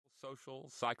social,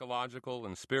 psychological,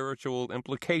 and spiritual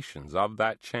implications of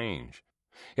that change.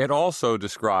 It also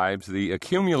describes the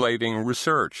accumulating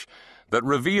research that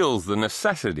reveals the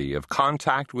necessity of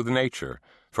contact with nature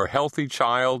for healthy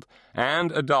child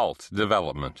and adult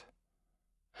development.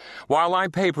 While I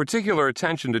pay particular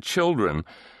attention to children,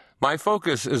 my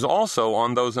focus is also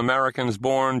on those Americans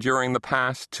born during the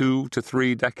past 2 to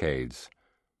 3 decades.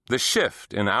 The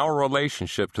shift in our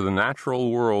relationship to the natural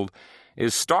world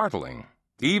is startling,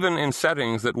 even in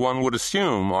settings that one would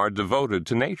assume are devoted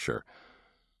to nature.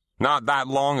 Not that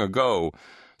long ago,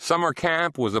 summer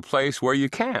camp was a place where you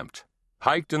camped,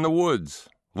 hiked in the woods,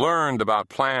 learned about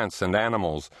plants and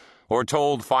animals, or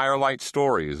told firelight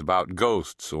stories about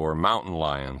ghosts or mountain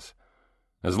lions.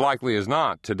 As likely as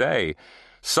not, today,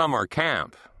 summer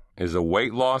camp is a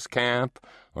weight loss camp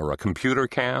or a computer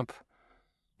camp.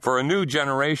 For a new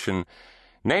generation,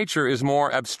 nature is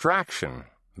more abstraction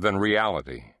than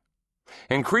reality.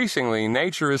 Increasingly,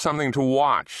 nature is something to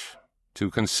watch, to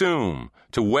consume,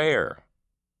 to wear,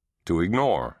 to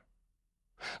ignore.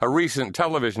 A recent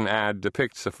television ad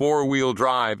depicts a 4-wheel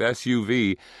drive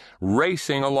SUV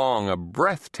racing along a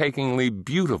breathtakingly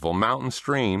beautiful mountain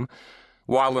stream,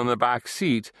 while in the back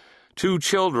seat, 2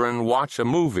 children watch a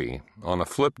movie on a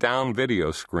flip-down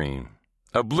video screen,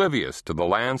 oblivious to the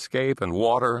landscape and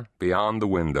water beyond the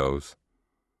windows.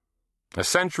 A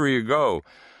century ago,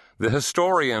 the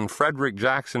historian Frederick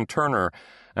Jackson Turner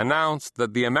announced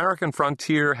that the American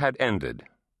frontier had ended.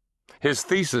 His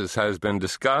thesis has been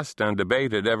discussed and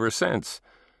debated ever since.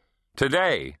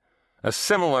 Today, a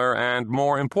similar and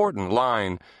more important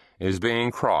line is being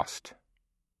crossed.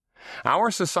 Our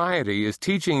society is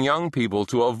teaching young people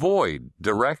to avoid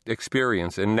direct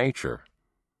experience in nature.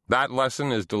 That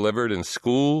lesson is delivered in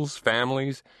schools,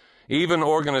 families, even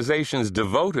organizations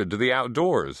devoted to the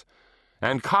outdoors,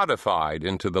 and codified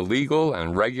into the legal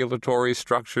and regulatory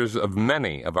structures of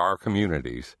many of our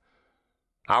communities.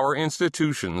 Our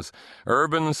institutions,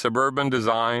 urban-suburban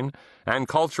design, and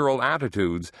cultural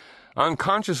attitudes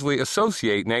unconsciously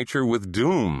associate nature with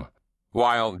doom,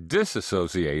 while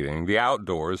disassociating the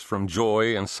outdoors from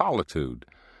joy and solitude.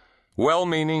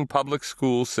 Well-meaning public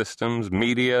school systems,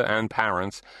 media, and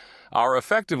parents are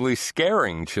effectively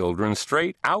scaring children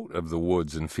straight out of the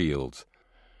woods and fields.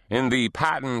 In the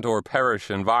patent or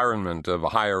perish environment of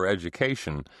higher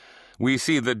education, we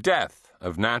see the death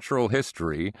of natural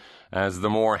history as the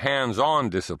more hands-on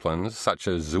disciplines, such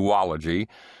as zoology,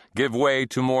 give way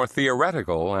to more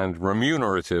theoretical and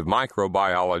remunerative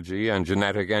microbiology and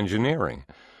genetic engineering.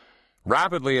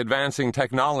 Rapidly advancing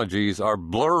technologies are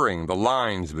blurring the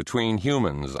lines between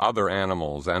humans, other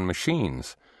animals, and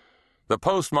machines. The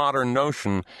postmodern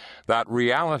notion that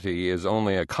reality is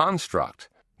only a construct,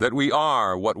 that we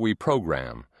are what we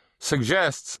program,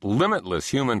 suggests limitless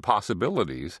human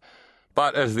possibilities.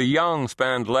 But as the young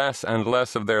spend less and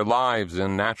less of their lives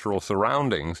in natural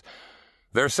surroundings,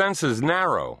 their senses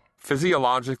narrow,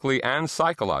 physiologically and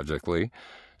psychologically,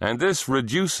 and this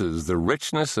reduces the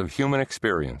richness of human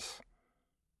experience.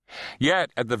 Yet,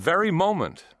 at the very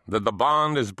moment that the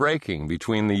bond is breaking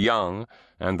between the young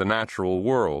and the natural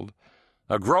world,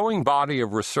 a growing body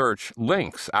of research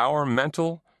links our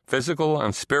mental, physical,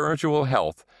 and spiritual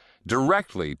health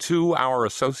directly to our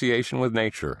association with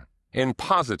nature in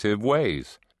positive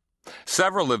ways.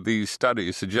 Several of these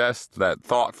studies suggest that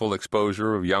thoughtful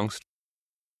exposure of youngsters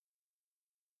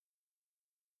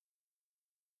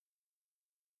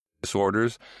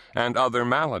disorders and other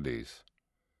maladies.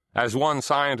 As one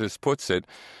scientist puts it,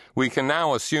 we can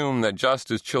now assume that just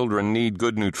as children need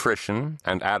good nutrition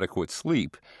and adequate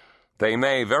sleep, they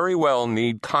may very well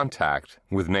need contact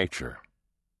with nature.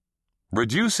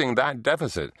 Reducing that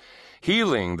deficit,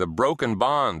 healing the broken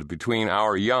bond between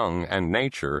our young and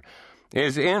nature,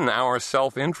 is in our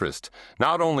self-interest,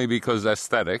 not only because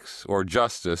aesthetics or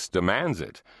justice demands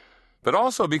it, but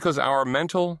also because our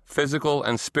mental, physical,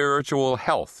 and spiritual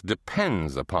health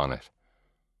depends upon it.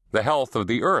 The health of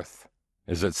the earth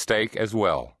is at stake as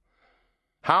well.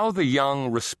 How the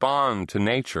young respond to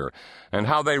nature and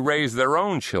how they raise their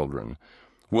own children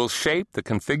will shape the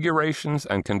configurations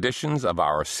and conditions of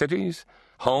our cities,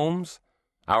 homes,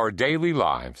 our daily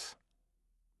lives.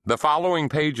 The following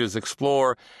pages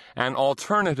explore an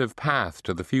alternative path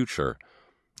to the future,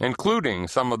 including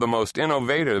some of the most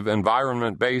innovative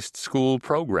environment-based school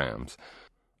programs,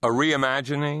 a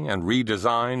reimagining and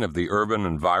redesign of the urban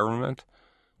environment,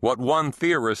 what one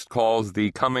theorist calls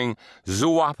the coming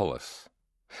zoopolis,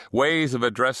 ways of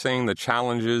addressing the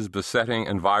challenges besetting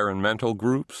environmental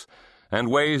groups, and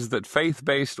ways that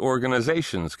faith-based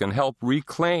organizations can help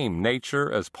reclaim nature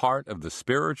as part of the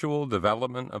spiritual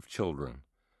development of children.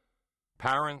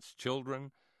 Parents,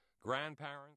 children, grandparents,